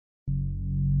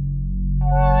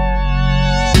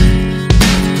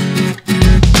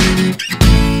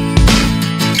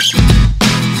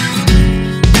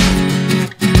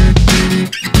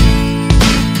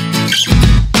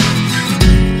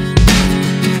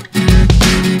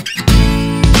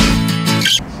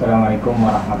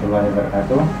Assalamualaikum warahmatullahi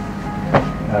wabarakatuh.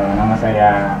 Nama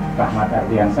saya Rahmat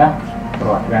Adriansyah,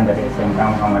 perwakilan dari SMK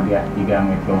Muhammadiyah 3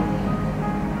 Metro.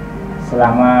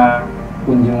 Selama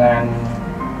kunjungan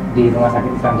di Rumah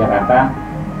Sakit Islam Jakarta,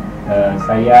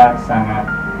 saya sangat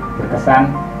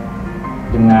berkesan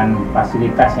dengan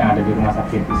fasilitas yang ada di Rumah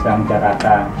Sakit Islam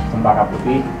Jakarta Cempaka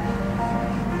Putih.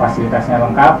 Fasilitasnya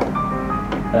lengkap,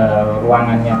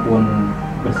 ruangannya pun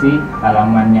bersih,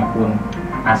 halamannya pun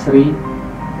asri.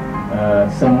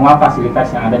 Semua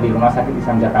fasilitas yang ada di Rumah Sakit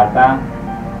Islam Jakarta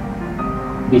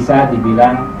bisa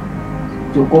dibilang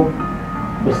cukup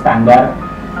berstandar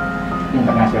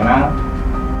internasional.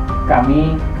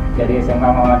 Kami dari SMK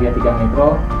Muhammadiyah 3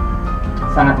 Metro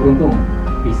sangat beruntung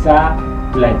bisa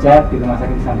belajar di Rumah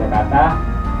Sakit Islam Jakarta,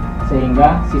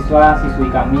 sehingga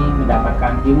siswa-siswi kami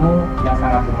mendapatkan ilmu yang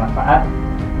sangat bermanfaat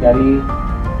dari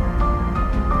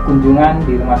kunjungan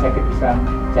di Rumah Sakit Islam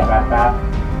Jakarta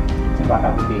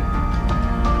Cempaka Putih.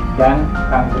 Dan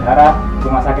kami berharap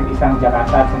Rumah Sakit Islam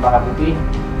Jakarta Cempaka Putih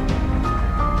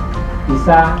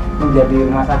bisa menjadi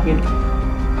rumah sakit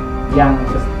yang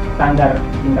berstandar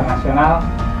internasional,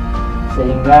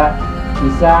 sehingga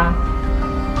bisa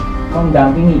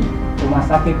mendampingi rumah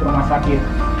sakit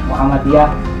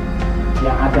Muhammadiyah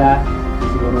yang ada di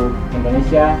seluruh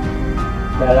Indonesia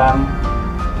dalam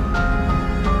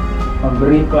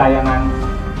memberi pelayanan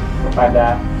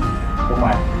kepada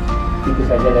umat. Itu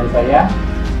saja dari saya.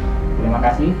 Terima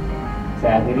kasih.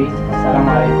 Saya akhiri.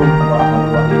 Assalamualaikum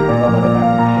warahmatullahi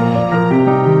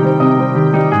wabarakatuh.